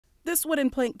This wooden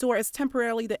plank door is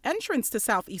temporarily the entrance to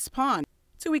Southeast Pond.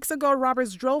 2 weeks ago,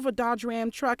 robbers drove a Dodge Ram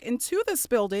truck into this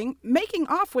building, making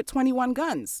off with 21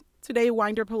 guns. Today,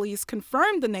 Winder police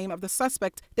confirmed the name of the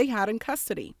suspect they had in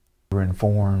custody. We were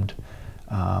informed,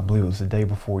 I believe it was the day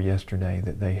before yesterday,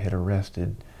 that they had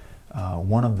arrested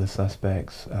one of the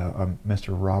suspects, Mr.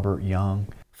 Robert Young.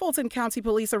 Fulton County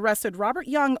Police arrested Robert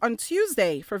Young on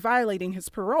Tuesday for violating his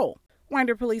parole.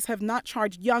 Winder police have not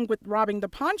charged Young with robbing the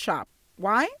pawn shop.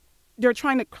 Why? They're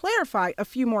trying to clarify a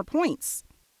few more points.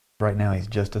 Right now he's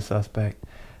just a suspect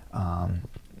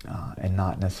and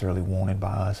not necessarily wanted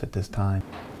by us at this time.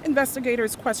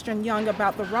 Investigators question Young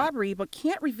about the robbery but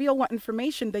can't reveal what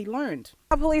information they learned.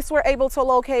 Police were able to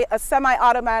locate a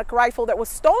semi-automatic rifle that was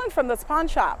stolen from this pawn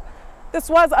shop. This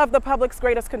was of the public's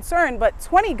greatest concern, but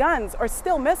 20 guns are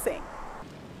still missing.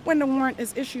 When the warrant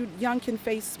is issued, Young can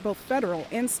face both federal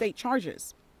and state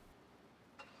charges.